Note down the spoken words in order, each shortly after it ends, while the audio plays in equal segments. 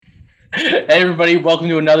everybody, welcome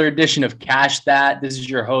to another edition of Cash That. This is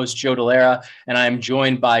your host, Joe Delera, and I'm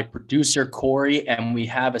joined by producer Corey, and we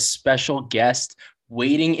have a special guest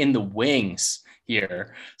waiting in the wings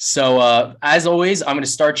here. So as always, I'm going to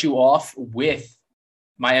start you off with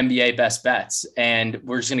my NBA best bets, and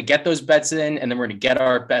we're just going to get those bets in, and then we're going to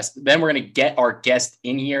get our guest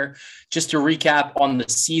in here. Just to recap on the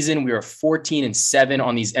season, we were 14-7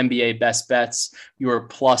 on these NBA best bets. We were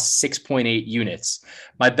plus 6.8 units.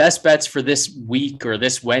 My best bets for this week or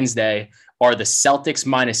this Wednesday are the Celtics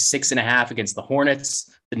minus 6.5 against the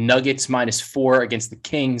Hornets, the Nuggets minus 4 against the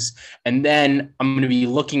Kings, and then I'm going to be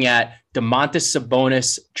looking at Domantas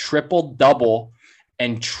Sabonis triple-double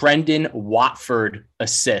and Trendon Watford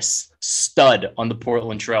assists, stud on the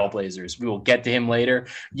Portland Trailblazers. We will get to him later.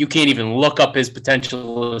 You can't even look up his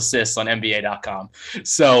potential assists on NBA.com.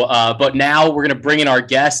 So, but now we're going to bring in our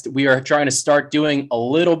guest. We are trying to start doing a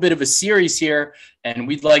little bit of a series here, and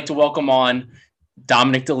we'd like to welcome on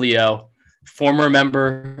Dominic DeLeo, former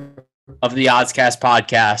member of the Oddscast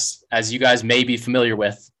podcast, as you guys may be familiar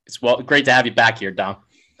with. It's great to have you back here, Dom.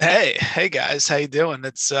 Hey guys, how you doing?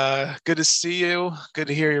 It's good to see you. Good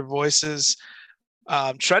to hear your voices.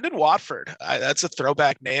 Trendon Watford, that's a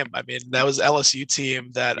throwback name. I mean, that was LSU team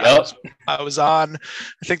that I was on.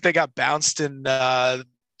 I think they got bounced in right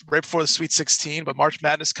before the Sweet 16, but March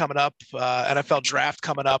Madness coming up, NFL draft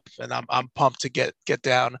coming up, and I'm pumped to get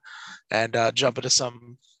down and jump into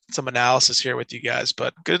some analysis here with you guys.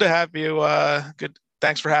 But good to have you. Good.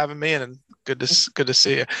 Thanks for having me, and good to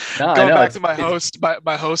see you. Going back to my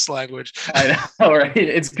host language. I know, right?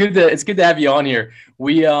 It's good to have you on here.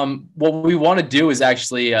 We what we want to do is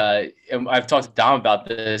actually, and I've talked to Dom about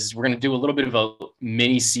this. We're going to do a little bit of a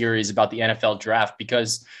mini series about the NFL draft,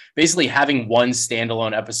 because basically having one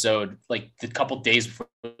standalone episode like the couple days before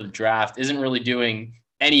the draft isn't really doing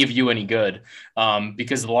any of you any good,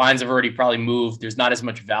 because the lines have already probably moved. There's not as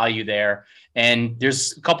much value there. And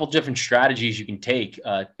there's a couple different strategies you can take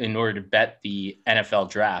in order to bet the NFL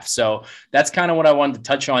draft. So that's kind of what I wanted to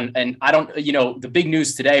touch on. And the big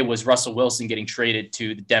news today was Russell Wilson getting traded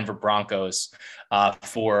to the Denver Broncos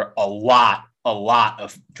for a lot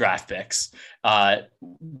of draft picks.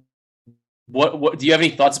 What do you have any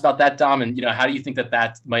thoughts about that, Dom? And, how do you think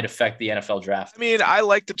that might affect the NFL draft? I mean, I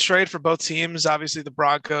like the trade for both teams. Obviously, the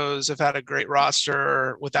Broncos have had a great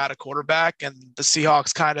roster without a quarterback, and the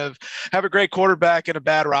Seahawks kind of have a great quarterback and a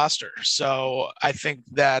bad roster. So I think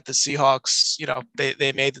that the Seahawks,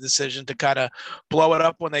 they made the decision to kind of blow it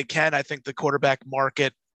up when they can. I think the quarterback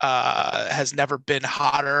market has never been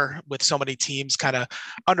hotter, with so many teams kind of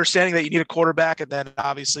understanding that you need a quarterback. And then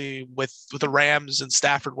obviously with the Rams and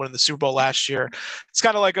Stafford winning the Super Bowl last year, it's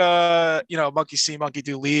kind of like a, monkey see, monkey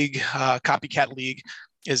do league, copycat league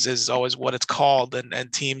is always what it's called.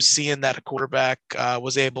 And teams seeing that a quarterback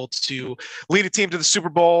was able to lead a team to the Super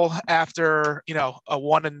Bowl after, a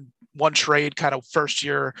 1-1 trade kind of first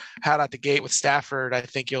year had out the gate with Stafford. I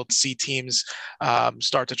think you'll see teams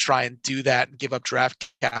start to try and do that and give up draft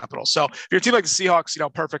capital. So if you're a team like the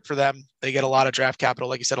Seahawks, perfect for them. They get a lot of draft capital,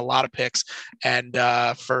 like you said, a lot of picks. And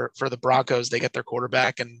for the Broncos, they get their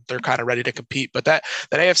quarterback and they're kind of ready to compete. But that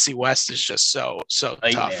AFC West is just so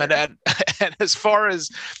tough. And as far as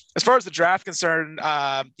the draft concerned,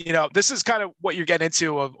 this is kind of what you're getting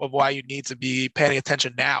into of why you need to be paying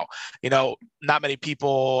attention now. Not many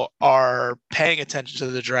people are paying attention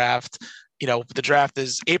to the draft. The draft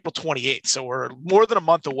is April 28th, so we're more than a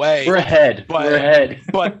month away. We're ahead.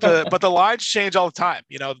 But the lines change all the time.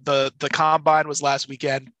 The combine was last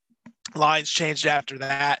weekend. Lines changed after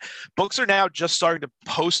that. Books are now just starting to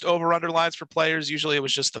post over-under lines for players. Usually it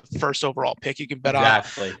was just the first overall pick you can bet on.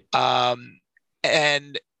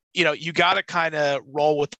 And you got to kind of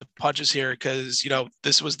roll with the punches here, because,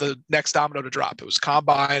 this was the next domino to drop. It was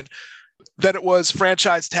combine. Then it was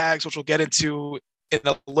franchise tags, which we'll get into in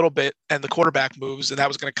a little bit, and the quarterback moves. And that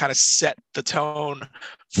was going to kind of set the tone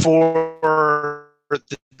for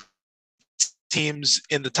the teams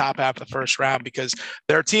in the top half of the first round, because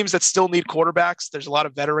there are teams that still need quarterbacks. There's a lot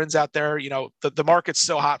of veterans out there. The market's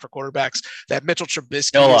so hot for quarterbacks that Mitchell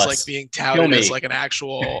Trubisky is like being touted as like an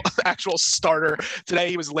actual starter. Today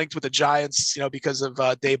he was linked with the Giants, because of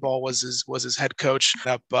Daboll was his head coach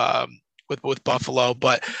up with Buffalo.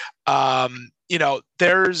 But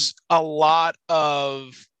there's a lot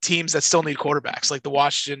of teams that still need quarterbacks, like the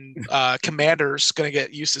Washington Commanders, going to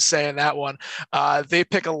get used to saying that one. They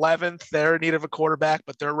pick 11th. They're in need of a quarterback,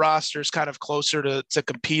 but their roster is kind of closer to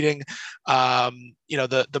competing.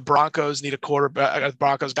 The Broncos need a quarterback. The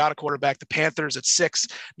Broncos got a quarterback. The Panthers at 6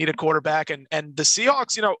 need a quarterback. And the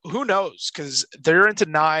Seahawks, who knows? Because they're into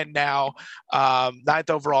 9 now, 9th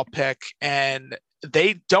overall pick. And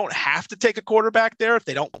they don't have to take a quarterback there if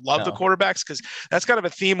they don't love the quarterbacks, because that's kind of a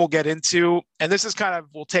theme we'll get into. And this is kind of,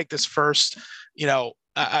 we'll take this first,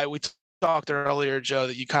 we talked earlier, Joe,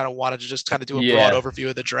 that you kind of wanted to just kind of do a broad overview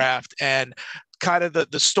of the draft and kind of the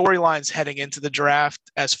storylines heading into the draft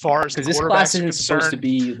as far as the quarterbacks, because this class isn't supposed to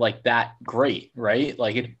be like that great, right?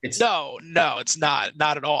 Like it's no, it's not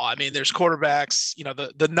at all. I mean, there's quarterbacks,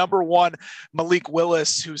 the number one, Malik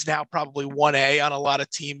Willis, who's now probably 1A on a lot of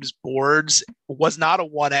teams' boards, was not a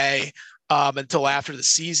 1A until after the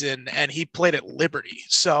season, and he played at Liberty.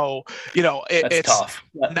 So, it's tough.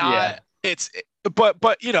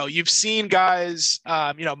 But you've seen guys,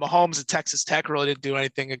 Mahomes at Texas Tech really didn't do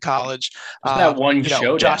anything in college. That one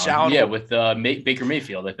showdown, Josh Allen, with Baker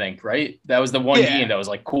Mayfield, I think, right? That was the one game that was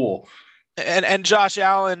like cool. And Josh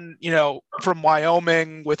Allen, from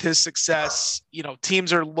Wyoming with his success,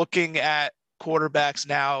 teams are looking at quarterbacks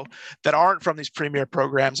now that aren't from these premier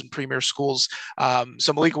programs and premier schools.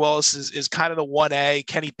 So Malik Willis is kind of the 1A.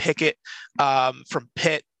 Kenny Pickett from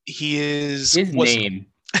Pitt, name.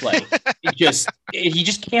 Like he just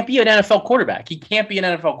can't be an NFL quarterback. He can't be an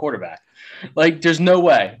NFL quarterback. Like there's no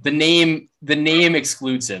way. The name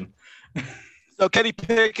excludes him. So Kenny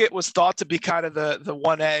Pickett was thought to be kind of the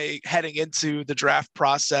 1A heading into the draft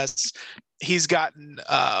process. He's gotten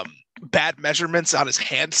bad measurements on his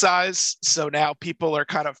hand size. So now people are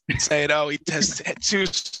kind of saying, oh, he has too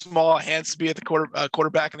small hands to be at the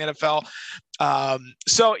quarterback in the NFL.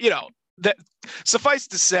 So, that suffice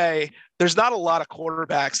to say, there's not a lot of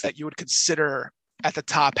quarterbacks that you would consider at the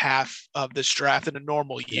top half of this draft in a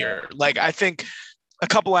normal year. Like, I think a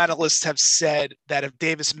couple analysts have said that if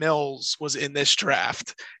Davis Mills was in this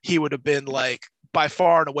draft, he would have been like by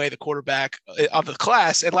far and away the quarterback of the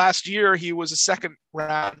class. And last year he was a second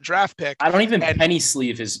round draft pick. I don't even penny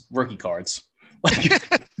sleeve his rookie cards.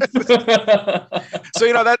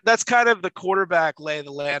 So, that's kind of the quarterback lay of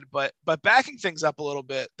the land, but backing things up a little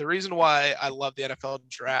bit, the reason why I love the NFL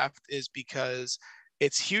draft is because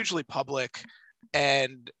it's hugely public,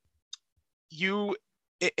 and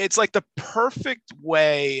it's like the perfect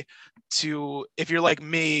way to, if you're like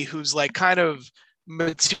me, who's like kind of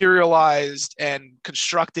materialized and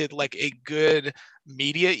constructed like a good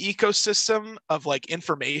media ecosystem of like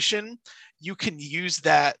information, you can use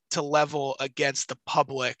that to level against the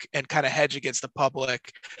public and kind of hedge against the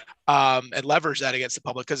public and leverage that against the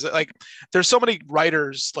public. Because like there's so many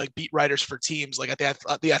writers, like beat writers for teams, like at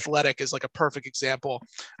the Athletic is like a perfect example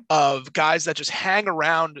of guys that just hang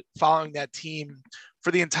around following that team for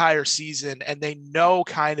the entire season, and they know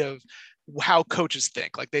kind of how coaches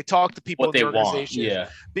think. Like they talk to people in the organization. Yeah.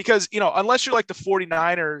 Because, unless you're like the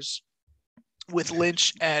 49ers with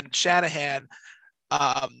Lynch and Shanahan,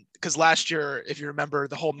 because last year, if you remember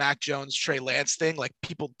the whole Mac Jones, Trey Lance thing, like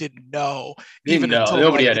people didn't know.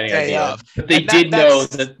 Nobody had any idea. But they did know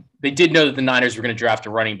that the Niners were going to draft a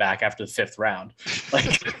running back after the 5th round.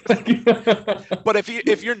 But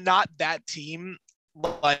if you're not that team,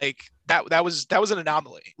 like that was an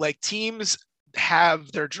anomaly. Like teams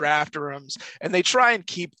have their draft rooms and they try and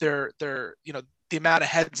keep their the amount of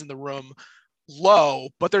heads in the room low,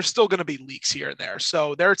 but there's still going to be leaks here and there.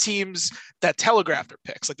 So there are teams that telegraph their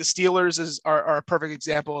picks. Like the Steelers are a perfect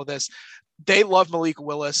example of this. They love Malik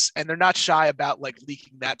Willis and they're not shy about like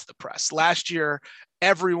leaking that to the press. Last year,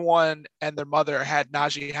 everyone and their mother had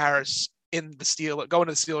Najee Harris going to the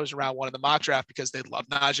Steelers around one in the mock draft because they love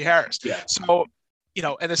Najee Harris. Yeah. So,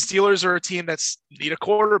 and the Steelers are a team that's need a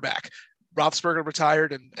quarterback. Roethlisberger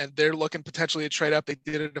retired and they're looking potentially to trade up. They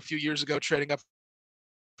did it a few years ago, trading up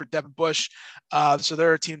for Devin Bush. So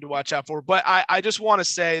they're a team to watch out for. But I just want to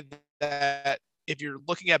say that if you're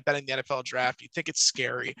looking at betting the NFL draft, you think it's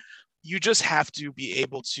scary, you just have to be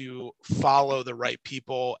able to follow the right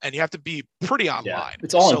people and you have to be pretty online. Yeah,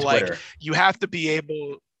 it's all on Twitter. Like you have to be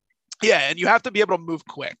able and you have to be able to move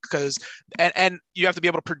quick because and you have to be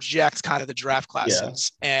able to project kind of the draft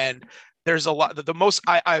classes. And there's a lot. The most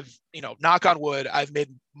I've knock on wood, I've made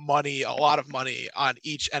a lot of money on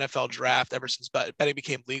each NFL draft ever since betting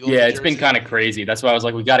became legal. Yeah, it's been kind of crazy. That's why I was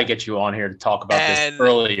like, we got to get you on here to talk about this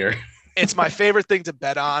earlier. It's my favorite thing to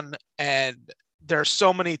bet on, and there are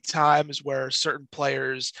so many times where certain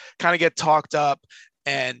players kind of get talked up,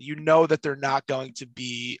 and that they're not going to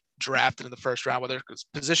be drafted in the first round, whether it's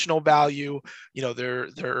positional value.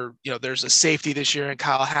 There's a safety this year in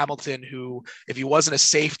Kyle Hamilton who, if he wasn't a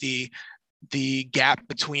safety, the gap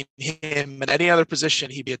between him and any other position,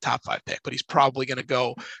 he'd be a top 5 pick, but he's probably going to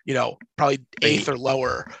go, probably 8th or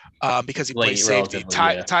lower because he plays safety.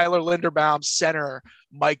 Yeah. Tyler Linderbaum, center,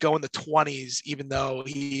 might go in the 20s, even though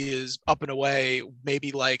he is up and away,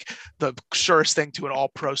 maybe like the surest thing to an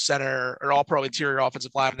all-pro center or all-pro interior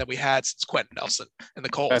offensive lineman that we had since Quentin Nelson and the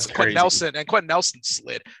Colts. That's crazy. Quentin Nelson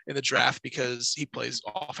slid in the draft because he plays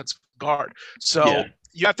offensive guard. So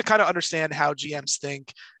you have to kind of understand how GMs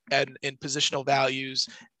think and in positional values.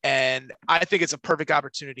 And I think it's a perfect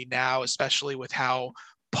opportunity now, especially with how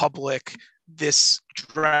public this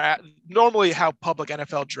draft, normally how public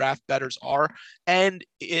NFL draft bettors are, and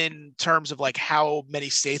in terms of like how many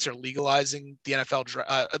states are legalizing the NFL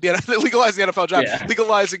legalizing the NFL draft,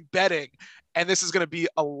 legalizing betting. And this is going to be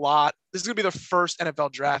this is going to be the first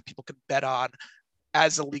NFL draft people can bet on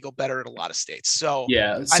as a legal bettor in a lot of states. So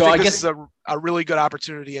I think this is a really good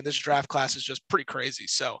opportunity, and this draft class is just pretty crazy.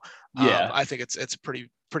 So I think it's a pretty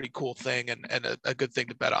cool thing and a good thing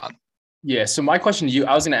to bet on. Yeah. So my question to you,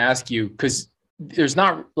 I was going to ask you, because there's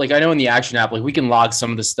not like, I know in the Action app, like we can log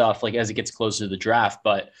some of the stuff like as it gets closer to the draft,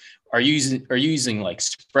 but are you using like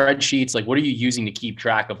spreadsheets? Like what are you using to keep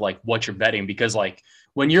track of like what you're betting? Because like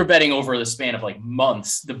when you're betting over the span of like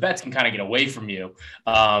months, the bets can kind of get away from you.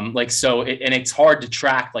 And it's hard to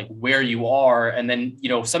track like where you are. And then,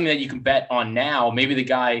 something that you can bet on now, maybe the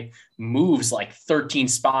guy moves like 13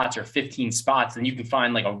 spots or 15 spots, and you can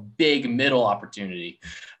find like a big middle opportunity.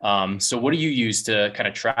 So what do you use to kind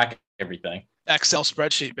of track everything? Excel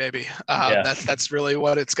spreadsheet, baby. That's really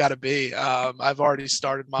what it's got to be. I've already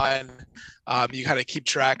started mine. You kind of keep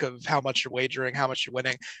track of how much you're wagering, how much you're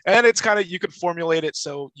winning, and it's kind of, you can formulate it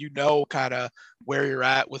so kind of where you're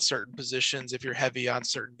at with certain positions if you're heavy on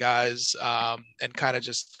certain guys, and kind of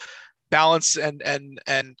just balance and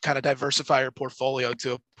kind of diversify your portfolio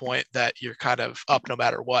to a point that you're kind of up no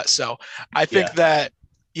matter what. So I think that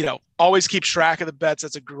always keep track of the bets.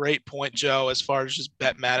 That's a great point, Joe, as far as just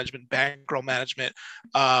bet management, bankroll management.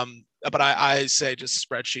 But I say just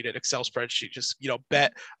spreadsheet it, Excel spreadsheet, just,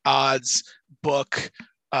 bet odds, book,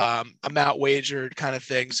 amount wagered kind of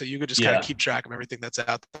thing. So you could just kind of keep track of everything that's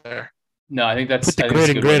out there. No, I think that's put the grid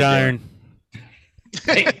and gridiron.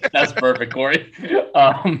 That's perfect, Corey.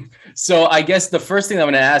 So I guess the first thing I'm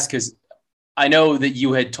going to ask is, I know that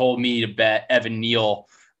you had told me to bet Evan Neal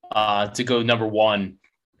to go number 1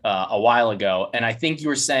 a while ago. And I think you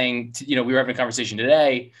were saying, we were having a conversation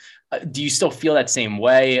today. Do you still feel that same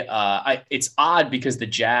way? It's odd because the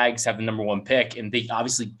Jags have the number 1 pick and they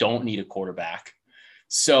obviously don't need a quarterback.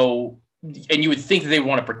 So, and you would think that they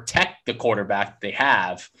want to protect the quarterback that they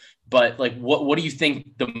have, but like, what do you think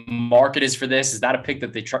the market is for this? Is that a pick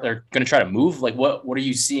that they're going to try to move? Like what are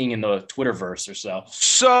you seeing in the Twitterverse or so?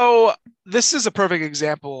 So this is a perfect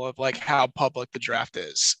example of like how public the draft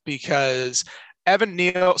is, because Evan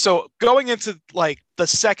Neal. So going into like the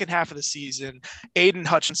second half of the season, Aiden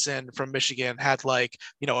Hutchinson from Michigan had like,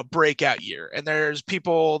 a breakout year. And there's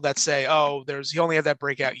people that say, he only had that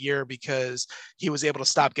breakout year because he was able to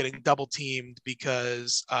stop getting double teamed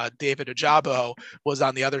because David Ojabo was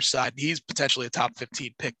on the other side. He's potentially a top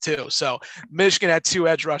 15 pick too. So Michigan had 2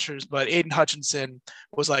 edge rushers, but Aiden Hutchinson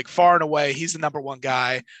was like far and away. He's the number 1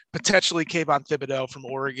 guy, potentially Kayvon Thibodeau from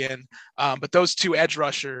Oregon. But those 2 edge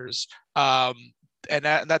rushers, and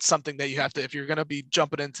that's something that you have to, if you're going to be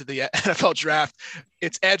jumping into the NFL draft,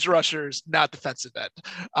 it's edge rushers, not defensive end.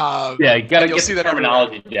 You got to get the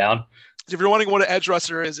terminology down. If you're wondering what an edge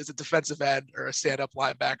rusher is, it's a defensive end or a stand-up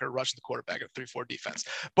linebacker rushing the quarterback at 3-4 defense.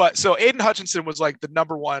 But so Aiden Hutchinson was like the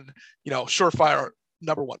number 1, surefire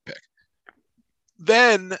number 1 pick.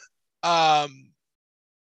 Then the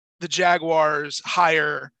Jaguars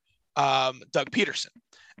hire Doug Peterson,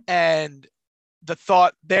 and the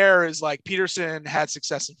thought there is like Peterson had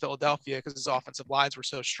success in Philadelphia because his offensive lines were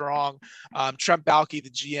so strong. Trent Baalke, the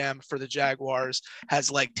GM for the Jaguars, has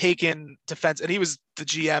like taken defense, and he was the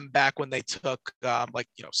GM back when they took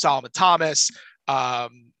Solomon Thomas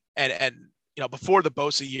and before the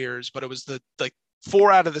Bosa years, but it was the like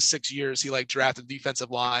 4 out of the 6 years he like drafted defensive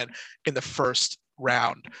line in the first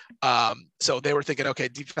round. So they were thinking, okay,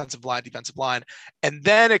 defensive line. And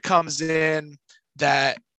then it comes in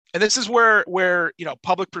that, and this is where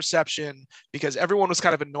public perception, because everyone was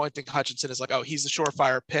kind of anointing Hutchinson as like, oh, he's the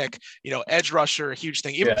surefire pick, edge rusher, a huge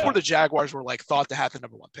thing. Even before the Jaguars were like thought to have the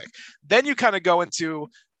number 1 pick. Then you kind of go into,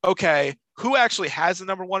 okay, who actually has the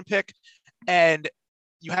number 1 pick? And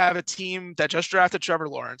you have a team that just drafted Trevor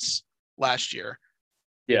Lawrence last year.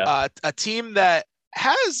 Yeah. A team that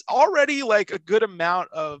has already like a good amount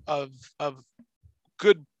of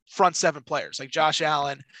good front seven players like Josh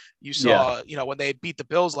Allen. You saw, when they beat the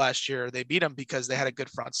Bills last year, they beat them because they had a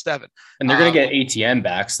good front seven. And they're going to get ATM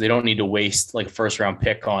back, so they don't need to waste like a first round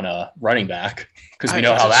pick on a running back because we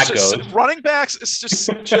know how that goes. Running backs, it's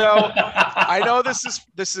just Joe. I know this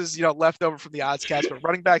is leftover from the odds cast, but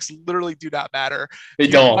running backs literally do not matter.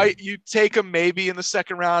 You take them maybe in the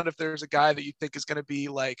second round if there's a guy that you think is going to be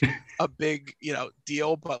like a big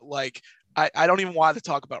deal, but like. I don't even want to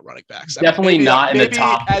talk about running backs. Definitely not in the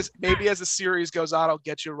top. As the series goes on, I'll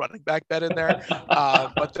get you a running back bet in there.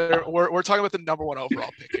 But we're talking about the number one overall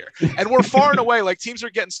pick here, and we're far and away like teams are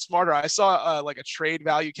getting smarter. I saw like a trade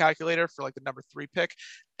value calculator for like the number 3 pick,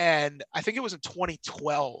 and I think it was in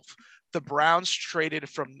 2012. The Browns traded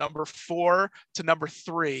from number 4 to number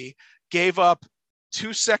 3, gave up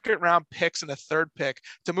 2 second-round picks and a 3rd pick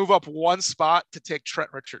to move up 1 spot to take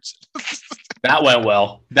Trent Richardson. That went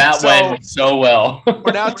well. That went so well.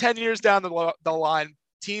 We're now 10 years down the line.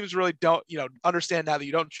 Teams really don't, understand now that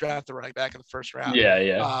you don't draft the running back in the first round.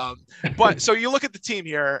 Yeah. But so you look at the team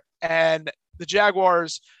here, and the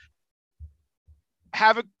Jaguars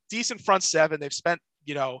have a decent front seven. They've spent,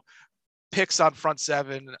 picks on front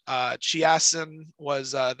seven. Chiasson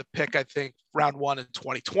was the pick, I think, round 1 in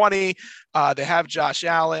 2020. They have Josh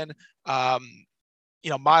Allen.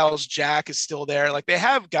 Miles Jack is still there. Like they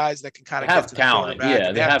have guys that can kind of have talent.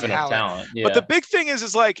 Yeah, they have enough talent. Yeah. But the big thing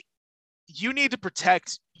is like you need to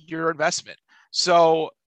protect your investment. So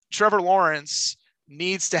Trevor Lawrence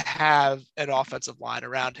needs to have an offensive line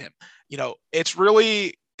around him. It's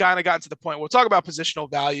really kind of gotten to the point. We'll talk about positional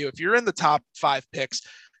value. If you're in the top 5 picks,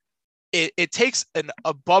 it takes an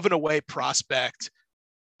above and away prospect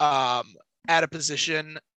at a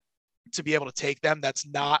position to be able to take them that's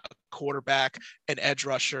not a quarterback, an edge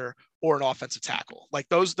rusher, or an offensive tackle. Like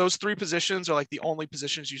those 3 positions are like the only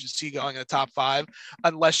positions you should see going in the top 5,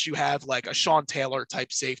 unless you have like a Sean Taylor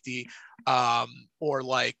type safety, or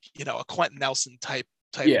like, a Quentin Nelson type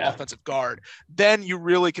offensive guard. Then you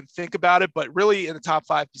really can think about it. But really in the top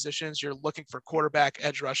 5 positions, you're looking for quarterback,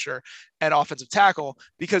 edge rusher, and offensive tackle,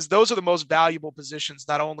 because those are the most valuable positions,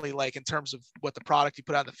 not only like in terms of what the product you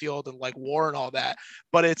put on the field and like WAR and all that,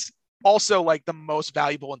 but it's also like the most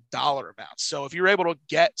valuable in dollar amounts. So if you're able to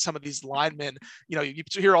get some of these linemen, you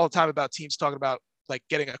hear all the time about teams talking about like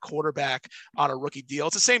getting a quarterback on a rookie deal.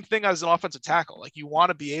 It's the same thing as an offensive tackle. Like you want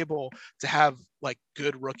to be able to have like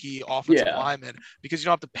good rookie offensive linemen because you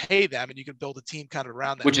don't have to pay them and you can build a team kind of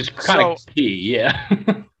around them. Which is kind of key. Yeah.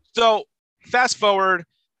 So fast forward,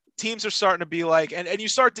 teams are starting to be like, and you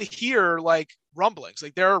start to hear like rumblings.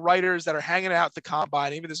 Like there are writers that are hanging out at the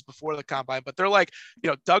combine, even this is before the combine, but they're like,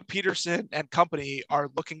 Doug Peterson and company are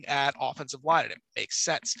looking at offensive line, and it makes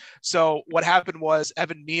sense. So what happened was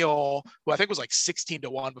Evan Neal, who I think was like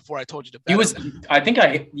 16-1 before I told you to bet. He was, I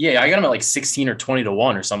got him at like 16 or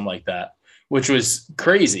 20-1 or something like that, which was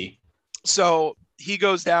crazy. So he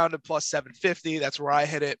goes down to plus 750. That's where I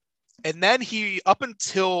hit it. And then he, up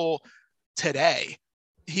until today,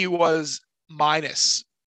 he was minus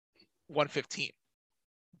 115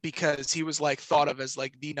 because he was like thought of as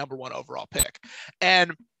like the number 1 overall pick.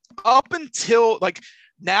 And up until like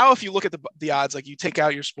now, if you look at the odds, like you take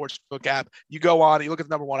out your sportsbook app, you go on, you look at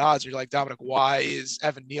the number 1 odds, you're like, Dominic, why is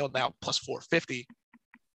Evan Neal now plus 450?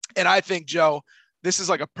 And I think, Joe, this is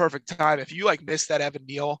like a perfect time. If you like miss that Evan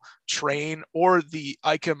Neal train or the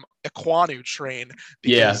Ikem Ekwonu train,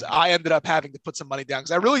 because I ended up having to put some money down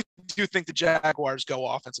because I really do think the Jaguars go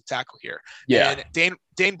offensive tackle here. Yeah. And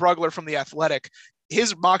Dane Brugler from The Athletic,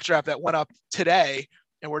 his mock draft that went up today,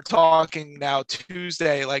 and we're talking now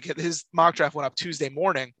Tuesday, like his mock draft went up Tuesday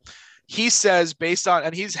morning. He says based on,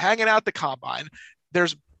 and he's hanging out the combine,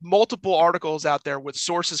 there's multiple articles out there with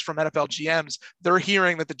sources from NFL GMs. They're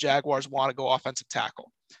hearing that the Jaguars want to go offensive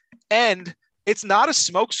tackle. And it's not a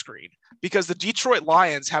smokescreen because the Detroit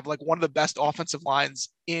Lions have like one of the best offensive lines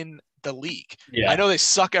in the league. Yeah. I know they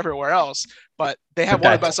suck everywhere else, but they have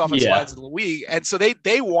one of the best offensive lines in the league. And so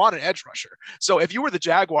they want an edge rusher. So if you were the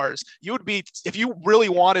Jaguars, you would be, if you really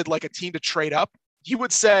wanted like a team to trade up, you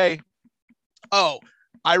would say, oh,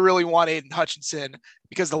 I really want Aiden Hutchinson,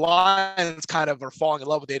 because the Lions kind of are falling in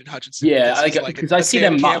love with Aiden Hutchinson. Yeah, because I see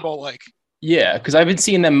them Campbell, like. Yeah, because I've been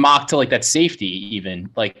seeing them mock to like that safety,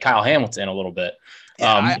 even like Kyle Hamilton a little bit.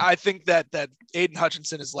 Yeah, I think that Aiden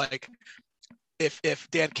Hutchinson is like, if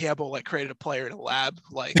Dan Campbell like created a player in a lab,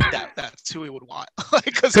 like that's who he would want.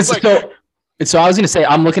 So I was gonna say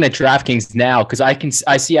I'm looking at DraftKings now because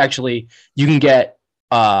I see actually you can get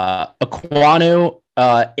Ekwonu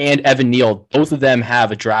and Evan Neal. Both of them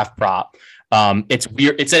have a draft prop It's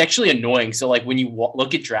weird. It's actually annoying. So like when you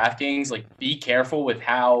look at DraftKings, like be careful with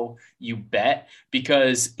how you bet,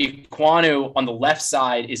 because Ekwonu on the left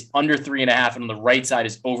side is under 3.5 and on the right side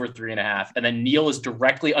is over 3.5. And then Neal is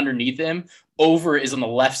directly underneath him. Over is on the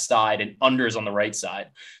left side and under is on the right side.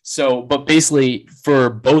 So, but basically for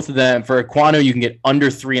both of them, for Ekwonu, you can get under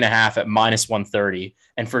 3.5 at -130.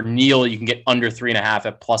 And for Neal, you can get under 3.5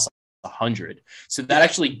 at +100. So that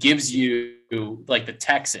actually gives you like the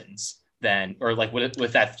Texans then, or like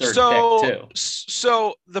with that third pick too.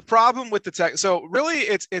 So the problem with the so really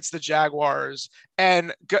it's the Jaguars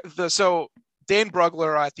and so Dane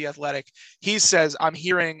Brugler at The Athletic, he says, I'm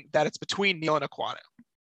hearing that it's between Neal and Ekwonu.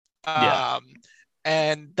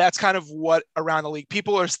 And that's kind of what around the league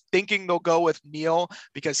people are thinking they'll go with Neal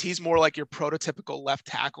because he's more like your prototypical left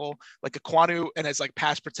tackle, like Ekwonu, and as like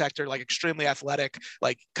pass protector, like extremely athletic,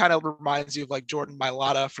 like kind of reminds you of like Jordan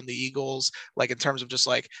Mailata from the Eagles, like in terms of just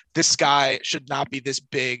like this guy should not be this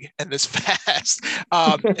big and this fast.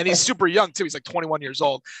 And he's super young too. He's like 21 years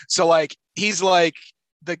old. So like he's like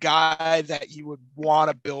the guy that you would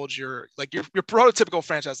want to build your prototypical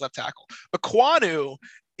franchise left tackle. Ekwonu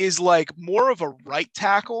is like more of a right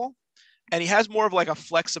tackle, and he has more of like a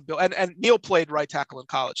flexibility. And Neal played right tackle in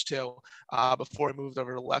college too, before he moved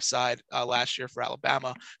over to the left side last year for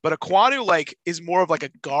Alabama. But Ekwonu like is more of like a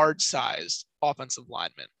guard sized offensive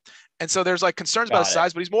lineman. And so there's like concerns about his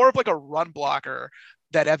size, but he's more of like a run blocker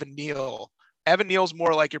than Evan Neal. Evan Neal's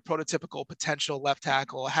more like your prototypical potential left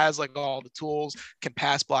tackle, has like all the tools, can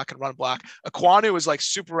pass block and run block. Ekwonu is like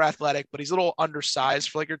super athletic, but he's a little undersized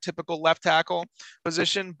for like your typical left tackle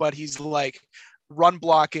position, but he's like run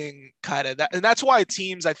blocking kind of that. And that's why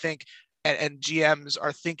teams, I think, and GMs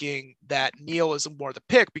are thinking that Neal is more the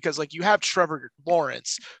pick, because like you have Trevor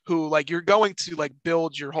Lawrence, who like you're going to like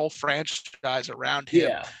build your whole franchise around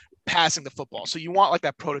him passing the football. So you want like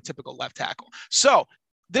that prototypical left tackle. So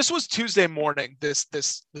this was Tuesday morning. This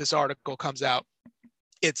article comes out.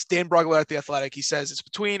 It's Dan Brugler at The Athletic. He says it's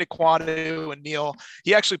between Ekwonu and Neal.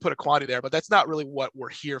 He actually put Ekwonu there, but that's not really what we're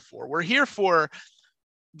here for. We're here for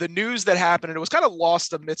the news that happened, and it was kind of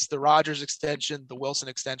lost amidst the Rodgers extension, the Wilson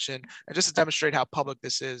extension, and just to demonstrate how public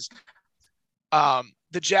this is. The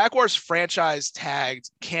Jaguars franchise tagged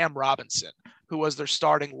Cam Robinson, who was their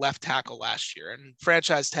starting left tackle last year, and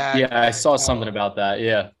franchise tag. Yeah, I saw something about that.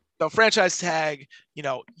 Yeah. So franchise tag,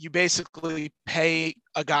 you basically pay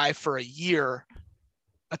a guy for a year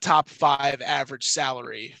a top 5 average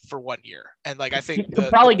salary for 1 year. And like, I think it could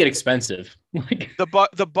probably get expensive.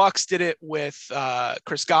 the Bucks did it with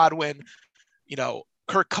Chris Godwin,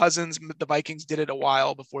 Kirk Cousins, the Vikings did it a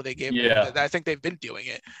while before they gave him. I think they've been doing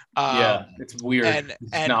it. It's weird. And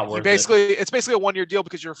it's not worth it's basically a 1 year deal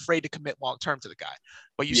because you're afraid to commit long-term to the guy,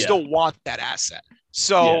 but you still want that asset.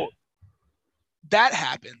 So that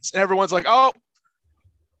happens, and everyone's like, "Oh,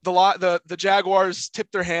 the Jaguars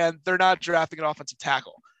tipped their hand. They're not drafting an offensive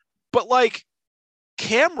tackle." But like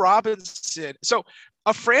Cam Robinson, so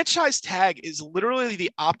a franchise tag is literally the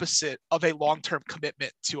opposite of a long-term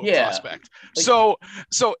commitment to a prospect. Like,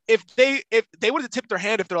 so if they would have tipped their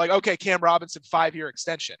hand if they're like, "Okay, Cam Robinson 5-year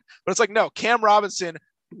extension," but it's like, no, Cam Robinson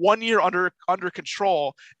 1 year under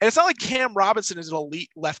control, and it's not like Cam Robinson is an elite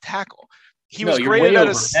left tackle. He was graded at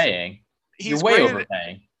overpaying. He's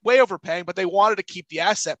way overpaying, but they wanted to keep the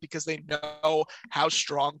asset because they know how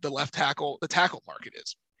strong the tackle market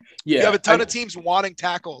is. Yeah, you have a ton of teams wanting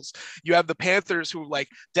tackles. You have the Panthers who like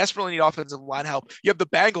desperately need offensive line help. You have the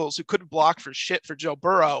Bengals who couldn't block for shit for Joe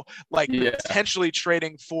Burrow, potentially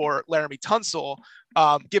trading for Laramie Tunsil,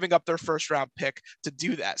 giving up their first round pick to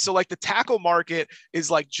do that. So like the tackle market is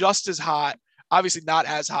like just as hot. Obviously not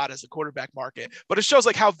as hot as the quarterback market, but it shows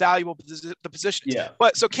like how valuable the position is.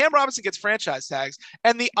 But so Cam Robinson gets franchise tags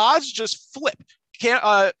and the odds just flip.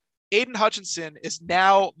 Aiden Hutchinson is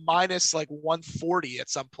now minus like 140 at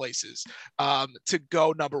some places to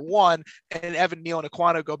go number 1, and Evan Neal and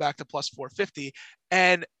Ekwonu go back to plus 450.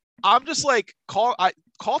 And I'm just like, call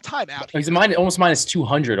timeout. He's almost minus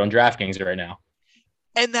 200 on DraftKings right now.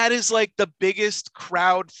 And that is like the biggest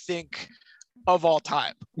crowd think of all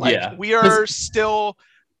time. Like we are still,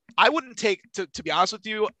 I wouldn't take, to be honest with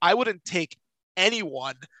you, I wouldn't take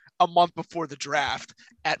anyone a month before the draft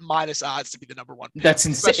at minus odds to be the number 1 pick. That's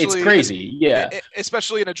insane. It's crazy. Yeah.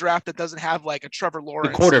 Especially in a draft that doesn't have like a Trevor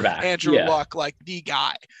Lawrence, the quarterback, Andrew Luck, like the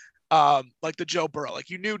guy, like the Joe Burrow.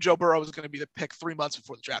 Like you knew Joe Burrow was going to be the pick 3 months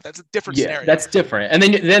before the draft. That's a different scenario. That's different. And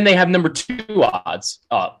then they have number 2 odds.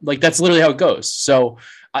 Like that's literally how it goes. So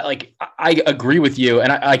I agree with you.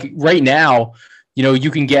 And I right now,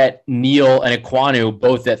 you can get Neal and Ekwonu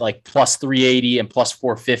both at like plus 380 and plus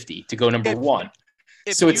 450 to go number 1.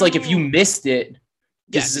 So it's like if you missed it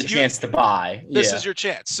this is a chance to buy. This is your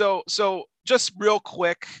chance. So just real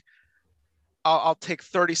quick, I'll take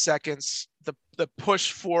 30 seconds. The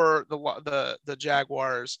push for the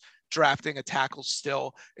Jaguars drafting a tackle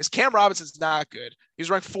still is Cam Robinson's not good. He was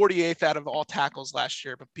ranked 48th out of all tackles last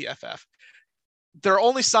year by PFF. They're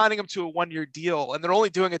only signing him to a 1-year deal, and they're only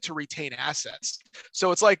doing it to retain assets.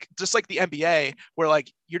 So it's like just like the NBA, where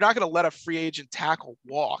like you're not going to let a free agent tackle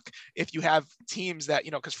walk if you have teams that,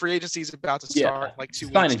 you know, because free agency is about to start in like 2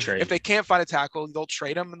 weeks. Trade. If they can't find a tackle, they'll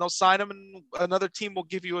trade him and they'll sign him, and another team will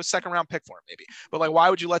give you a second-round pick for him, maybe. But like, why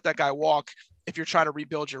would you let that guy walk if you're trying to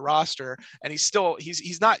rebuild your roster? And he's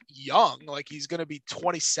not young. Like, he's going to be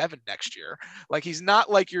 27 next year. Like, he's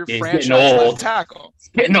not like your franchise left tackle. He's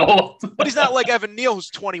getting old. But he's not like Evan Neal, who's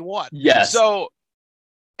 21. Yes. So,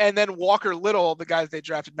 and then Walker Little, the guys they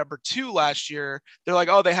drafted number 2 last year, they're like,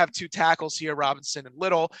 oh, they have 2 tackles here, Robinson and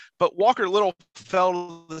Little. But Walker Little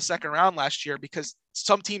fell to the second round last year because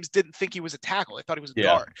some teams didn't think he was a tackle. They thought he was a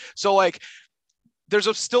guard. So like,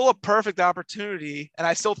 there's still a perfect opportunity, and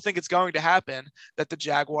I still think it's going to happen, that the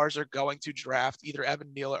Jaguars are going to draft either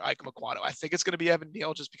Evan Neal or Ike Mekwonu. I think it's going to be Evan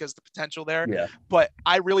Neal just because of the potential there. Yeah. But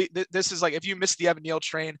I really, this is like, if you missed the Evan Neal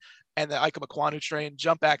train and the Ike Mekwonu train,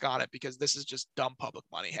 jump back on it, because this is just dumb public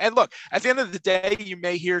money. And look, at the end of the day, you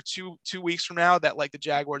may hear two weeks from now that like the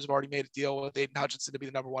Jaguars have already made a deal with Aiden Hutchinson to be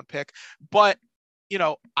the number 1 pick. But you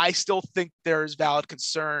know, I still think there's valid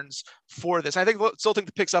concerns for this. I still think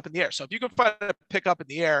the pick's up in the air. So if you can find a pick up in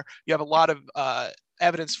the air, you have a lot of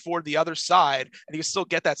evidence for the other side, and you can still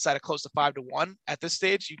get that side at close to 5-1 at this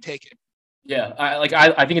stage. You take it. Yeah,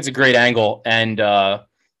 I think it's a great angle, and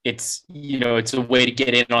it's, you know, it's a way to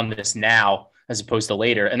get in on this now as opposed to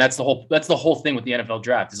later. And that's the whole thing with the NFL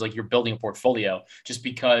draft, is like you're building a portfolio, just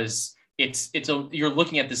because you're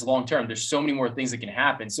looking at this long term. There's so many more things that can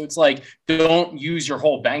happen. So it's like, don't use your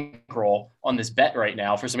whole bankroll on this bet right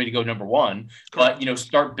now for somebody to go number 1, but, you know,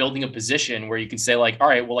 start building a position where you can say like, all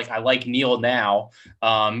right, well, like I like Neal now,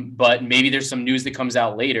 but maybe there's some news that comes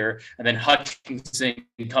out later, and then Hutchinson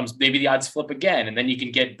comes, maybe the odds flip again, and then you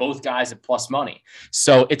can get both guys at plus money.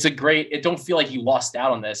 So it's it don't feel like you lost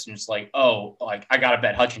out on this and just like, oh, like I got to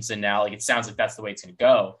bet Hutchinson now. Like, it sounds like that's the way it's going to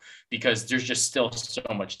go, because there's just still so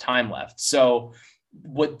much time left. So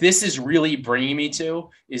what this is really bringing me to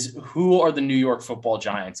is, who are the New York Football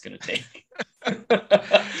Giants going to take?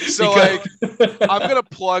 So like, I'm going to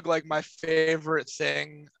plug like my favorite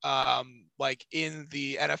thing, like in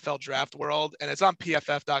the NFL draft world, and it's on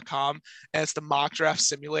pff.com, and it's the mock draft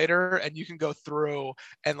simulator. And you can go through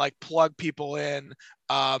and like plug people in,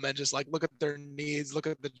 and just like look at their needs, look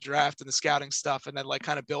at the draft and the scouting stuff, and then like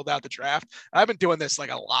kind of build out the draft. I've been doing this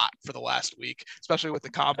like a lot for the last week, especially with the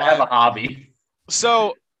combine. I have a hobby.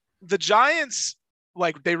 So the Giants,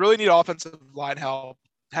 like, they really need offensive line help,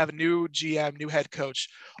 have a new GM, new head coach.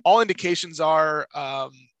 All indications are,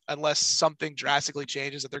 unless something drastically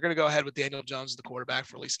changes, that they're going to go ahead with Daniel Jones as the quarterback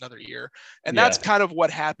for at least another year. And that's kind of what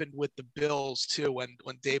happened with the Bills too, when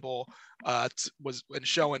Dable was, when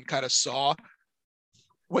Schoen kind of saw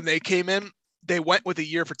when they came in, they went with a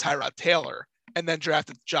year for Tyrod Taylor, and then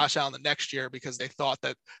drafted Josh Allen the next year because they thought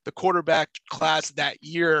that the quarterback class that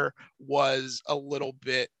year was a little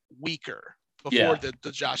bit weaker before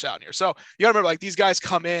the Josh Allen year. So you gotta remember, like, these guys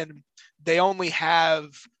come in, they only have,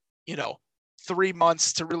 you know, 3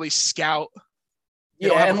 months to really scout. They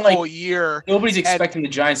don't have a full year. Nobody's expecting the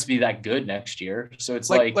Giants to be that good next year. So it's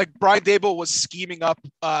like Brian Dable was scheming up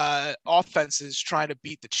offenses trying to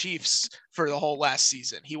beat the Chiefs for the whole last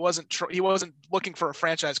season. He wasn't looking for a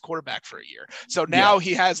franchise quarterback for a year. So now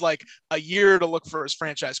he has like a year to look for his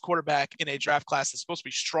franchise quarterback in a draft class that's supposed to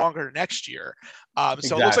be stronger next year.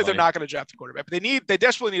 So it looks like they're not going to draft a quarterback, but they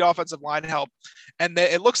desperately need offensive line help. And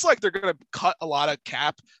it looks like they're going to cut a lot of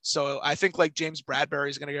cap. So I think like James Bradbury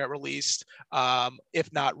is going to get released,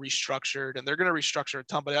 if not restructured, and they're going to restructure a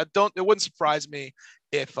ton, but it wouldn't surprise me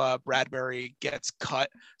if Bradbury gets cut.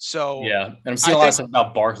 So and I'm seeing a lot of stuff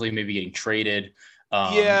about Barkley maybe getting traded.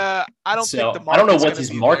 I don't think I don't know what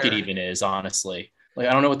his market even is, honestly. Like,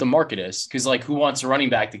 I don't know what the market is, because like, who wants a running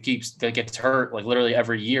back that gets hurt like literally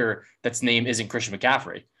every year that's name isn't Christian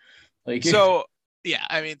McCaffrey? Like, so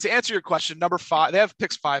I mean, to answer your question, number 5, they have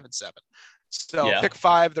picks 5 and 7. So pick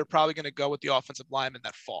 5, they're probably going to go with the offensive lineman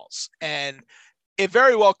that falls, and it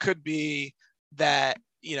very well could be that,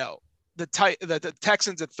 you know, the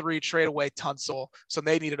Texans at 3 trade away Tunsil, so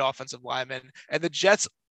they needed offensive linemen, and the Jets,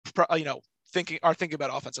 you know, thinking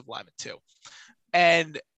about offensive linemen too.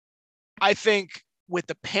 And I think with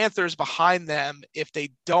the Panthers behind them, if they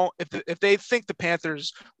think the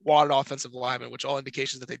Panthers want an offensive lineman, which all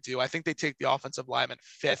indications that they do, I think they take the offensive lineman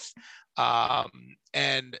fifth.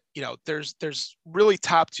 And there's really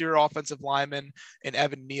top tier offensive linemen in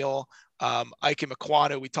Evan Neal, Ike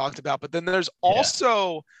Ekwonu we talked about, but then there's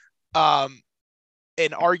also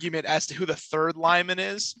an argument as to who the third lineman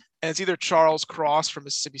is. And it's either Charles Cross from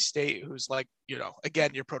Mississippi State, who's like,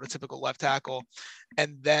 again, your prototypical left tackle.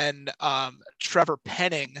 And then Trevor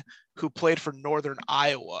Penning, who played for Northern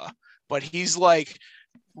Iowa, but he's like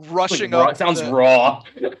rushing up. Sounds raw.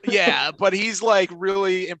 Yeah, but he's like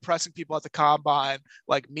really impressing people at the combine,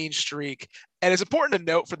 like mean streak. And it's important to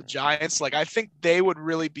note for the Giants, like I think they would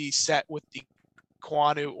really be set with the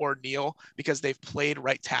Ekwonu or Neal because they've played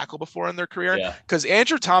right tackle before in their career. Because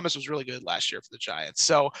Andrew Thomas was really good last year for the Giants.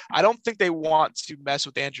 So I don't think they want to mess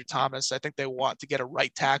with Andrew Thomas. I think they want to get a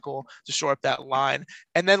right tackle to shore up that line.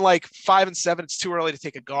 And then like 5 and 7, it's too early to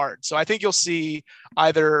take a guard. So I think you'll see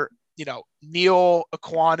either, Neal,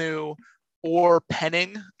 Ekwonu, or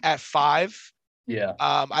Penning at 5. Yeah.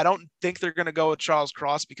 I don't think they're going to go with Charles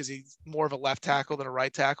Cross because he's more of a left tackle than a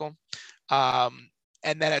right tackle.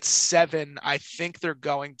 And then at 7, I think they're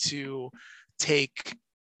going to take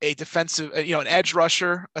a defensive, an edge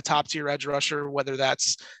rusher, a top tier edge rusher, whether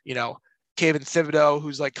that's, Kayvon Thibodeau,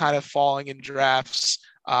 who's like kind of falling in drafts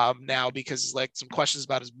now because like some questions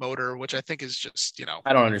about his motor, which I think is just,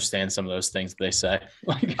 I don't understand some of those things they say.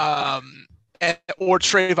 Or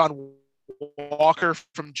Trayvon Walker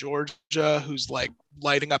from Georgia, who's like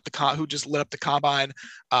lighting up who just lit up the combine.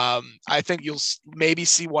 I think you'll maybe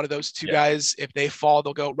see one of those two guys. If they fall,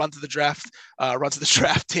 they'll go run to the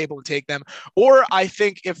draft table and take them. Or I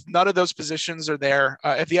think if none of those positions are there,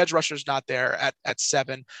 if the edge rusher is not there at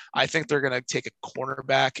 7, I think they're going to take a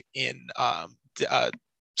cornerback in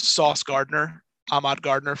Sauce Gardner, Ahmad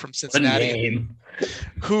Gardner from Cincinnati,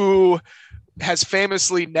 who has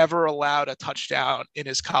famously never allowed a touchdown in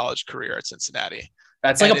his college career at Cincinnati.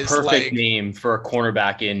 That's like a perfect name for a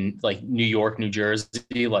cornerback in like New York, New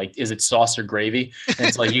Jersey. Like, is it sauce or gravy? And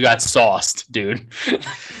it's like, you got sauced, dude.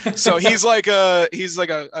 So he's like a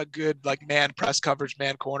good like man press coverage,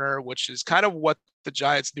 man corner, which is kind of what the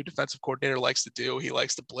Giants' new defensive coordinator likes to do. He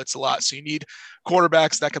likes to blitz a lot. So you need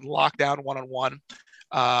quarterbacks that can lock down one-on-one.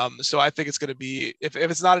 So I think it's going to be, if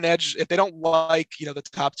it's not an edge, if they don't like, the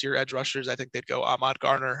top tier edge rushers, I think they'd go Ahmad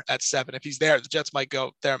Gardner at 7. If he's there, the Jets might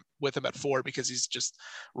go there with him at 4 because he's just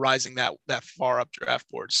rising that far up draft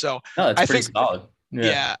board. So I think solid.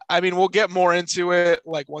 Yeah. I mean, we'll get more into it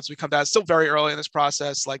like once we come down. It's still very early in this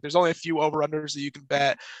process. Like there's only a few over-unders that you can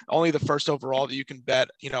bet, only the first overall that you can bet.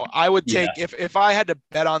 I would take, if I had to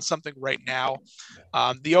bet on something right now,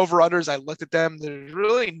 the over-unders, I looked at them, there's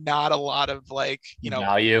really not a lot of like,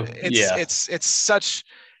 value. It's such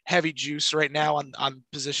heavy juice right now on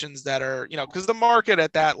positions that are, because the market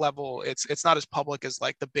at that level, it's not as public as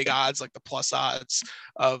like the big odds, like the plus odds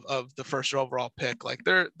of the first overall pick. Like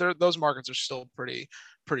those markets are still pretty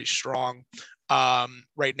strong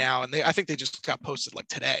right now. And I think they just got posted like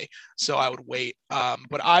today. So I would wait.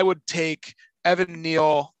 But I would take Evan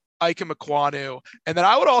Neal, Ike Ekwonu, and then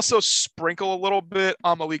I would also sprinkle a little bit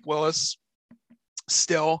on Malik Willis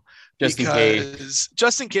still. Just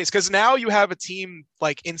in case, because now you have a team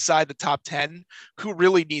like inside the top 10 who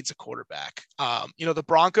really needs a quarterback. The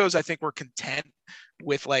Broncos, I think, were content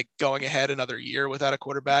with like going ahead another year without a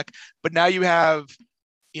quarterback, but now you have,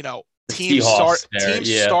 teams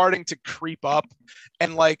starting to creep up,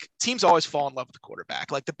 and like teams always fall in love with the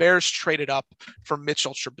quarterback. Like the Bears traded up for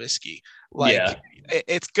Mitchell Trubisky.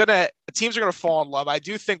 Teams are gonna fall in love. I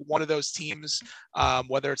do think one of those teams,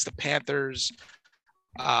 whether it's the Panthers,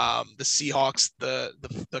 the Seahawks,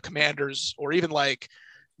 the Commanders, or even like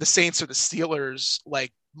the Saints or the Steelers,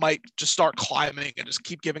 like might just start climbing and just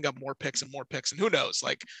keep giving up more picks, and who knows?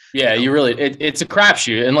 Like, you really, it's a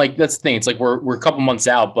crapshoot, and like that's the thing. It's like we're a couple months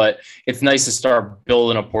out, but it's nice to start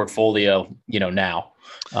building a portfolio, now.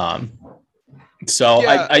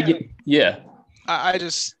 I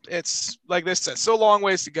just, it's like this said, so long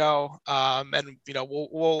ways to go. And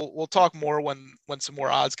we'll talk more when some more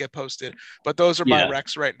odds get posted, but those are my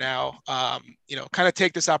recs right now. Kind of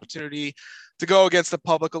take this opportunity to go against the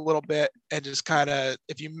public a little bit and just kind of,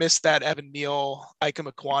 if you missed that Evan Neal, Ike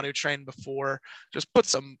Ekwonu train before, just put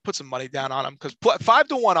some money down on them, because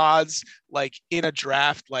 5-1 odds like in a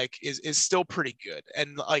draft like is still pretty good.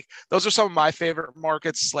 And like those are some of my favorite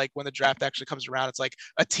markets. Like when the draft actually comes around, it's like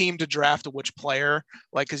a team to draft which player,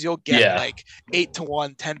 like because you'll get like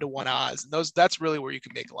 8-1, 10-1 odds, and that's really where you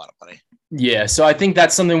can make a lot of money. Yeah, so I think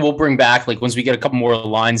that's something we'll bring back like once we get a couple more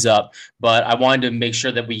lines up. But I wanted to make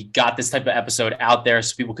sure that we got this type of episode out there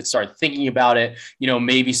so people could start thinking about it,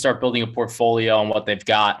 maybe start building a portfolio on what they've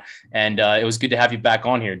got. And it was good to have you back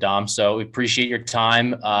on here, Dom. So we appreciate your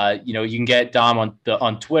time. You can get Dom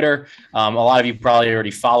on Twitter. A lot of you probably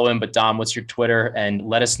already follow him, but Dom, what's your Twitter? And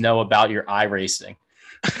let us know about your iRacing.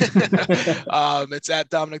 It's at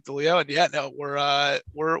Dominic DeLeo, and yeah, no,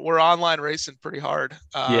 we're online racing pretty hard.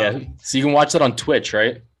 Yeah, so you can watch that on Twitch,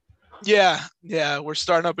 right? Yeah, we're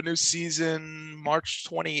starting up a new season. March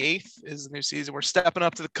 28th is the new season. We're stepping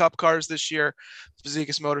up to the Cup cars this year.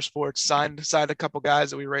 Fazekas Motorsports signed a couple guys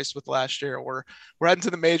that we raced with last year. We're heading to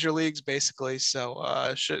the major leagues basically. So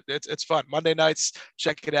it's fun. Monday nights,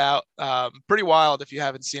 check it out. Pretty wild if you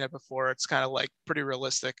haven't seen it before. It's kind of like pretty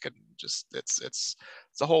realistic and just it's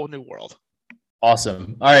a whole new world.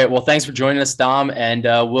 Awesome. All right. Well, thanks for joining us, Dom. And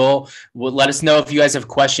we'll let us know if you guys have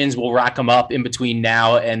questions. We'll rack them up in between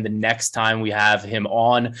now and the next time we have him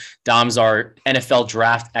on. Dom's our NFL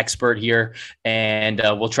draft expert here, and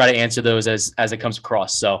we'll try to answer those as it comes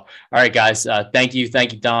across. So, all right, guys. Thank you,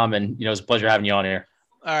 Dom, and it was a pleasure having you on here.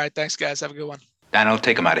 All right. Thanks, guys. Have a good one. Daniel,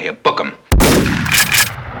 take him out of here. Book him.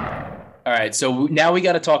 All right, so now we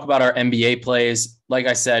got to talk about our NBA plays. Like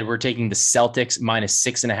I said, we're taking the Celtics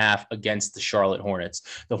 -6.5 against the Charlotte Hornets.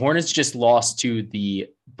 The Hornets just lost to the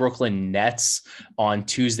Brooklyn Nets on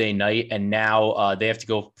Tuesday night, and now they have to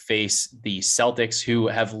go face the Celtics, who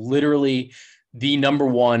have literally the number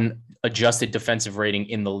one adjusted defensive rating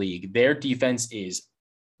in the league. Their defense is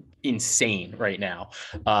insane right now.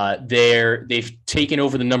 They've taken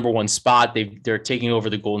over the number one spot. They're taking over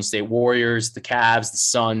the Golden State Warriors, the Cavs, the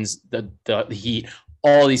Suns, the Heat,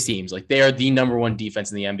 all these teams. Like, they are the number one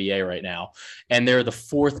defense in the NBA right now. And they're the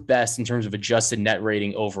fourth best in terms of adjusted net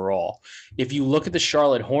rating overall. If you look at the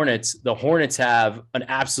Charlotte Hornets, the Hornets have an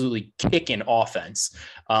absolutely kicking offense.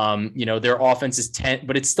 Their offense is 10,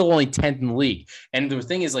 but it's still only 10th in the league. And the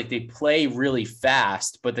thing is, like, they play really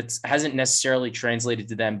fast, but that hasn't necessarily translated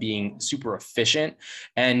to them being super efficient.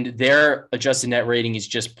 And their adjusted net rating is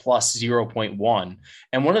just plus 0.1.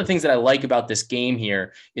 And one of the things that I like about this game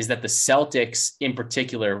here is that the Celtics in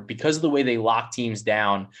particular, because of the way they lock teams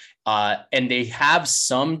down, and they have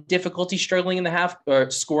some difficulty struggling in the half or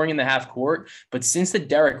scoring in the half court. But since the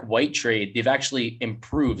Derek White trade, they've actually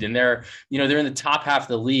improved, and they're in the top half of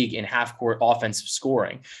the league in half court offensive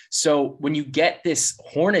scoring. So when you get this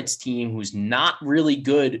Hornets team who's not really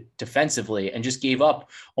good defensively and just gave up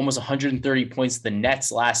almost 130 points to the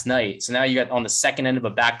Nets last night. So now you got on the second end of a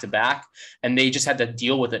back-to-back, and they just had to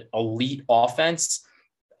deal with an elite offense.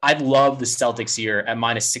 I love the Celtics here at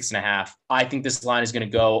 -6.5. I think this line is going to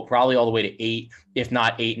go probably all the way to 8, if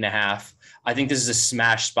not 8.5. I think this is a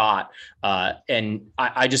smash spot. And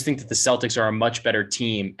I just think that the Celtics are a much better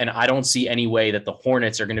team. And I don't see any way that the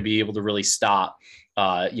Hornets are going to be able to really stop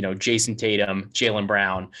Jason Tatum, Jaylen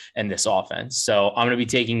Brown, and this offense. So I'm going to be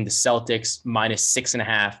taking the Celtics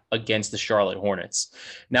 -6.5 against the Charlotte Hornets.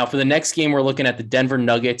 Now, for the next game, we're looking at the Denver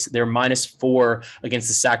Nuggets. They're -4 against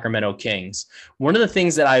the Sacramento Kings. One of the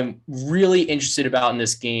things that I'm really interested about in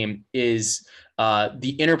this game is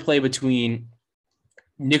the interplay between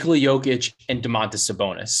Nikola Jokic and Domantas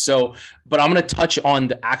Sabonis. But I'm going to touch on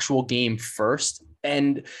the actual game first.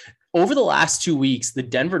 And over the last 2 weeks, the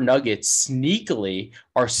Denver Nuggets sneakily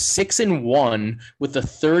are 6-1 with the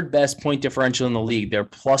third best point differential in the league. They're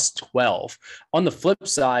plus 12. On the flip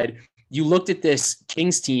side, you looked at this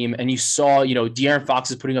Kings team and you saw, De'Aaron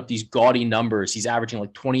Fox is putting up these gaudy numbers. He's averaging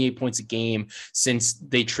like 28 points a game since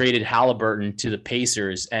they traded Halliburton to the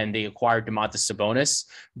Pacers and they acquired Domantas Sabonis.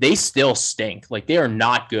 They still stink. Like, they are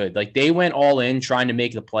not good. Like, they went all in trying to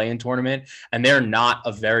make the play-in tournament, and they're not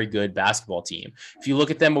a very good basketball team. If you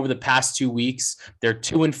look at them over the past 2 weeks, they're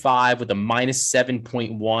 2-5 with a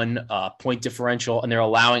 -7.1 point differential, and they're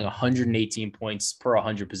allowing 118 points per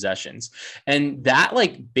 100 possessions. And that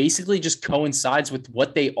basically just coincides with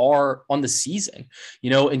what they are on the season.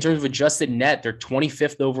 In terms of adjusted net, they're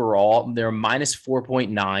 25th overall. They're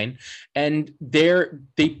 -4.9, and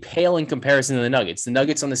they pale in comparison to the Nuggets. The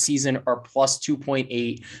Nuggets on the season are plus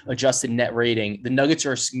 2.8 adjusted net rating. The Nuggets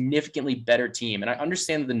are a significantly better team. And I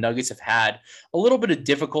understand that the Nuggets have had a little bit of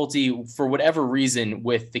difficulty for whatever reason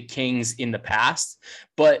with the Kings in the past,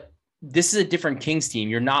 but this is a different Kings team.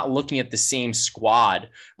 You're not looking at the same squad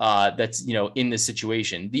that's, in this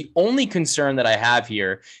situation. The only concern that I have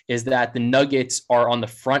here is that the Nuggets are on the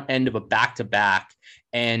front end of a back-to-back,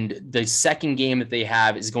 and the second game that they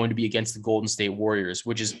have is going to be against the Golden State Warriors,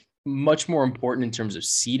 which is much more important in terms of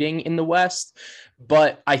seeding in the West.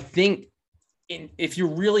 But I think if you're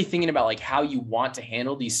really thinking about how you want to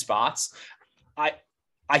handle these spots,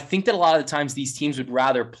 I think that a lot of the times these teams would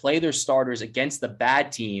rather play their starters against the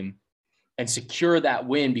bad team and secure that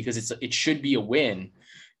win because it should be a win,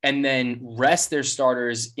 and then rest their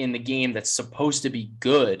starters in the game that's supposed to be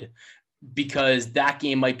good because that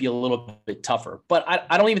game might be a little bit tougher. But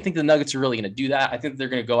I don't even think the Nuggets are really going to do that. I think they're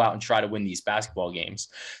going to go out and try to win these basketball games.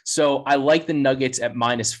 So I like the Nuggets at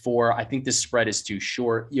 -4. I think this spread is too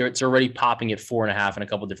short. It's already popping at 4.5 in a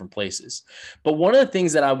couple of different places. But one of the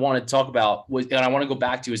things that I want to talk about and I want to go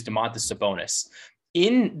back to is Domantas Sabonis.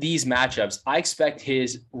 In these matchups, I expect his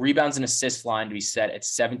rebounds and assist line to be set at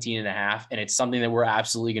 17.5. And it's something that we're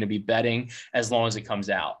absolutely going to be betting as long as it comes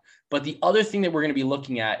out. But the other thing that we're going to be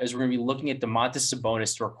looking at is we're going to be looking at Domantas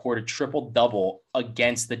Sabonis to record a triple-double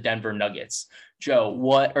against the Denver Nuggets. Joe,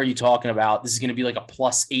 what are you talking about? This is going to be like a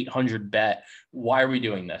plus 800 bet. Why are we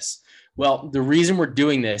doing this? Well, the reason we're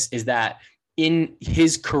doing this is that in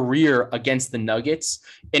his career against the Nuggets,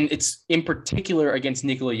 and it's in particular against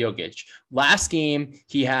Nikola Jokic. Last game,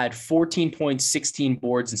 he had 14 points, 16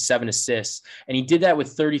 boards, and 7 assists. And he did that with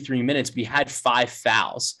 33 minutes, but he had 5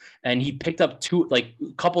 fouls. And he picked up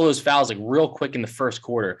a couple of those fouls real quick in the first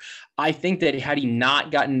quarter. I think that had he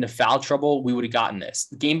not gotten into foul trouble, we would have gotten this.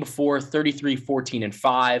 The game before, 33, 14, and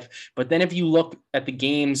 5. But then if you look at the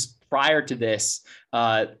games prior to this,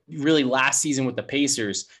 really last season with the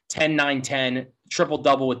Pacers, 10, 9, 10,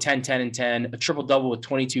 triple-double with 10, 10, and 10, a triple-double with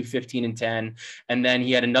 22, 15, and 10, and then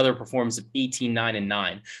he had another performance of 18, 9, and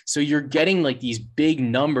 9. So you're getting these big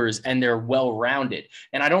numbers, and they're well-rounded.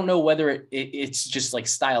 And I don't know whether it's just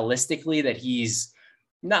stylistically that he's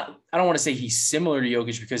not – I don't want to say he's similar to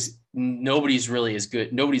Jokic because nobody's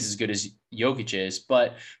as good as Jokic is,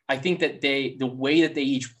 but I think that the way that they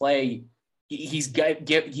each play – he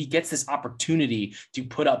gets this opportunity to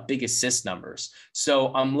put up big assist numbers.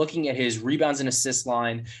 So I'm looking at his rebounds and assist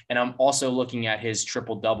line, and I'm also looking at his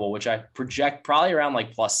triple double, which I project probably around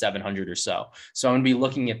plus 700 or so. So I'm going to be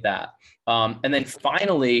looking at that. And then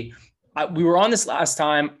finally, we were on this last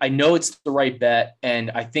time. I know it's the right bet,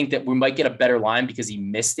 and I think that we might get a better line because he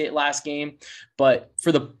missed it last game. But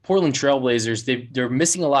for the Portland Trailblazers, they're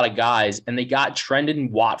missing a lot of guys, and they got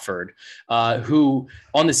Trendon Watford, who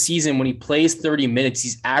on the season, when he plays 30 minutes,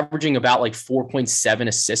 he's averaging about 4.7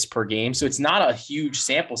 assists per game. So it's not a huge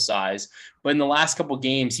sample size, but in the last couple of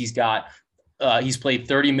games, he's played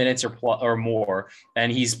 30 minutes or more,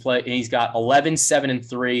 and he's got 11, 7, and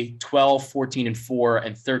 3, 12, 14, and 4,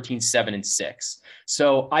 and 13, 7, and 6.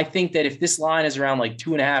 So I think that if this line is around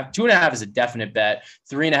 2.5 is a definite bet.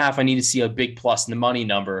 3.5, I need to see a big plus in the money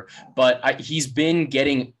number, but he's been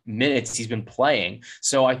getting minutes. He's been playing.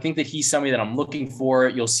 So I think that he's somebody that I'm looking for.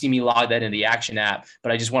 You'll see me log that in the Action app,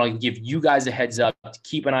 but I just want to give you guys a heads up to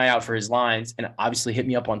keep an eye out for his lines, and obviously hit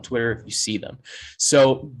me up on Twitter if you see them.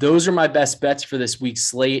 So those are my best bets for this week's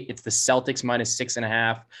slate. It's the Celtics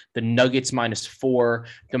 -6.5, the Nuggets -4,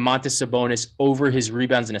 Domantas Sabonis over his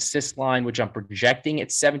rebounds and assist line, which I'm projecting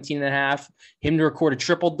at 17.5, him to record a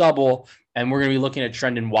triple-double, and we're going to be looking at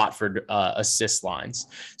Trendon Watford assist lines.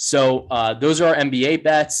 So those are our NBA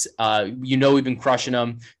bets. We've been crushing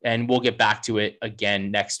them, and we'll get back to it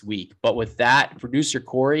again next week. But with that, producer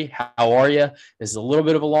Corey, how are you? This is a little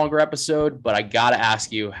bit of a longer episode, but I got to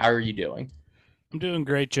ask you, how are you doing? I'm doing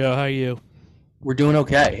great, Joe. How are you? We're doing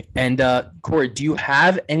okay. And Corey, do you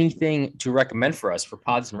have anything to recommend for us for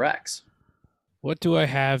Pods and Recs? What do I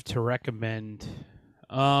have to recommend?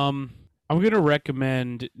 I'm going to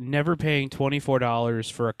recommend never paying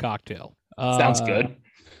 $24 for a cocktail. Sounds good.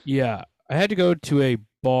 Yeah. I had to go to a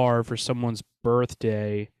bar for someone's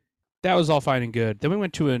birthday. That was all fine and good. Then we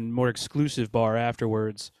went to a more exclusive bar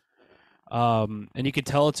afterwards. And you could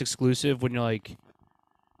tell it's exclusive when you're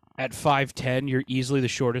at 5'10", you're easily the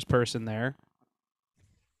shortest person there.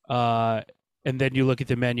 And then you look at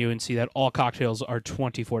the menu and see that all cocktails are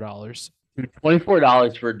 $24.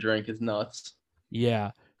 $24 for a drink is nuts.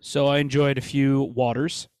 Yeah. So I enjoyed a few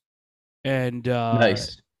waters, and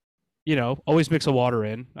nice. Always mix a water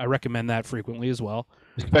in. I recommend that frequently as well.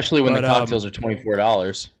 Especially when the cocktails are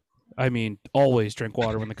 $24. I mean, always drink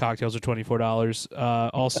water when the cocktails are $24.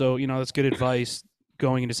 Also, that's good advice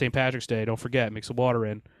going into St. Patrick's Day. Don't forget, mix the water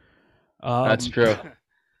in. That's true.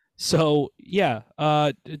 So, yeah,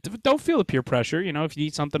 don't feel the peer pressure. If you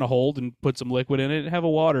need something to hold and put some liquid in it, have a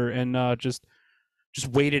water and just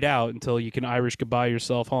wait it out until you can Irish goodbye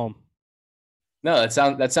yourself home. No,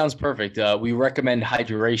 that sounds perfect. We recommend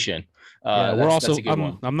hydration. We're also.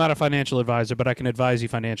 I'm not a financial advisor, but I can advise you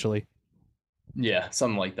financially. Yeah,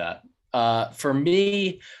 something like that. For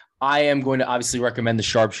me, I am going to obviously recommend the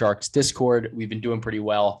Sharp Sharks Discord. We've been doing pretty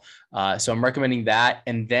well, so I'm recommending that.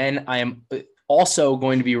 And then I am also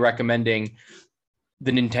going to be recommending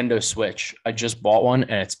the Nintendo Switch. I just bought one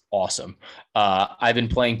and it's awesome. I've been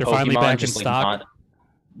playing They're Pokemon. finally back just in like stock.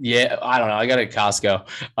 Yeah, I don't know. I got it at Costco.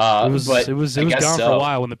 It was I guess gone for so. a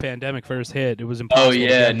while when the pandemic first hit. It was impossible. Oh to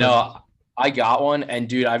yeah, get no, them. I got one, and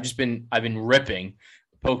dude, I've been ripping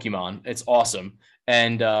Pokemon. It's awesome,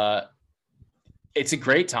 and it's a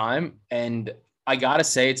great time. And I gotta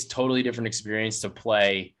say, it's a totally different experience to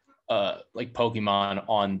play like Pokemon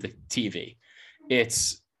on the TV.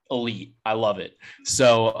 It's elite. I love it.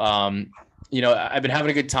 So I've been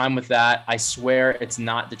having a good time with that. I swear it's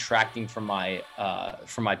not detracting from my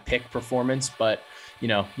pick performance, but you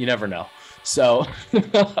never know. So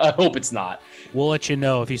I hope it's not. We'll let you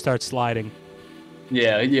know if he starts sliding.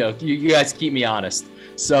 Yeah, you guys keep me honest.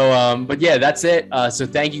 So, but yeah, that's it. So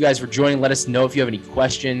thank you guys for joining. Let us know if you have any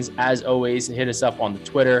questions. As always, hit us up on the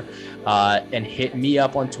Twitter and hit me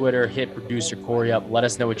up on Twitter. Hit producer Corey up. Let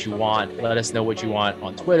us know what you want. Let us know what you want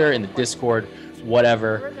on Twitter, in the Discord,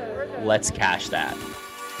 whatever. Let's cash that.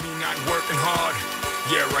 Me not working hard.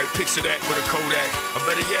 Yeah, right. Picture that with a Kodak. Or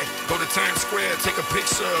better yet, go to Times Square, take a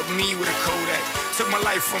picture of me with a Kodak. Took my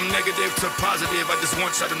life from negative to positive. I just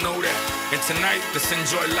want y'all to know that. And tonight, let's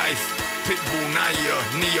enjoy life. Pitbull, Naya,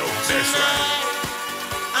 Neo. That's right.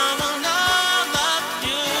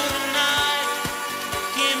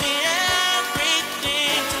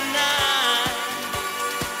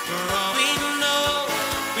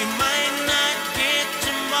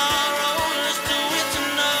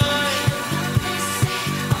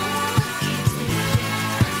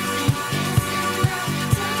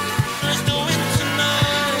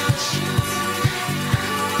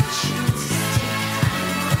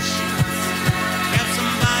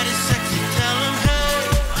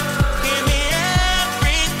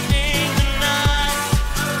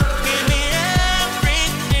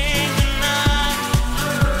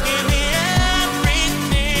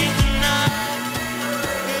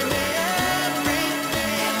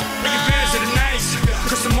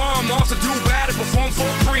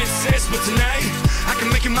 But tonight, I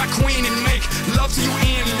can make you my queen and make love to you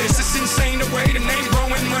endless. It's insane the way the name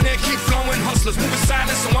growing, money keep flowing. Hustlers moving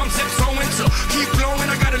silent, so I'm tiptoeing to keep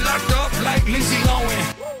blowing. I got it locked up like Lindsay Lohan.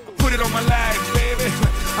 Put it on my life, baby.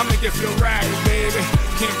 I make it feel right, baby.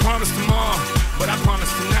 Can't promise tomorrow, but I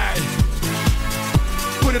promise tonight.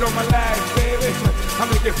 Put it on my life, baby. I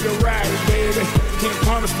make it feel right, baby. Can't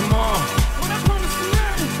promise tomorrow, but I promise tonight.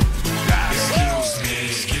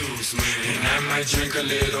 Excuse me, and I might drink a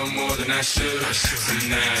little more than I should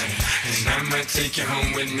tonight. And I might take you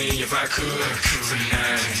home with me if I could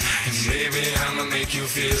tonight. And baby, I'ma make you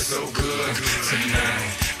feel so good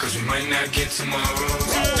tonight. Cause we might not get tomorrow.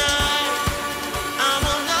 Tonight.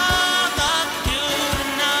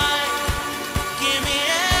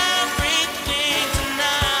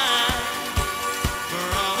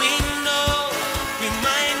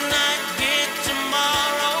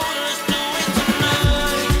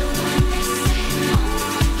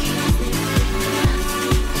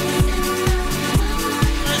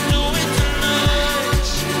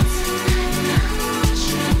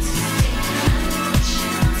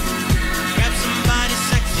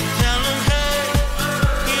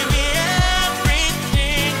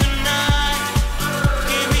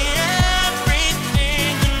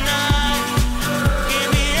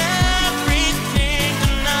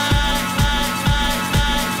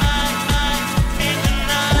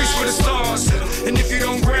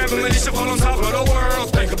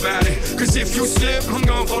 If you slip, I'm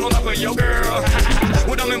gonna fall on top of your girl.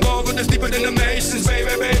 What I'm involved with is deeper than the Masons, baby,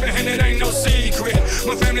 and it ain't no secret.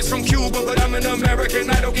 My family's from Cuba, but I'm an American.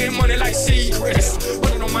 I don't get money like secrets.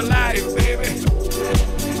 Put it on my life, baby.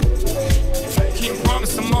 Can't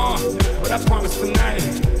promise tomorrow, but I promise tonight.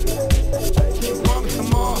 Can't promise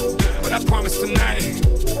tomorrow, but I promise tonight.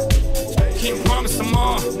 Can't promise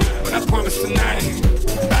tomorrow, but I promise tonight.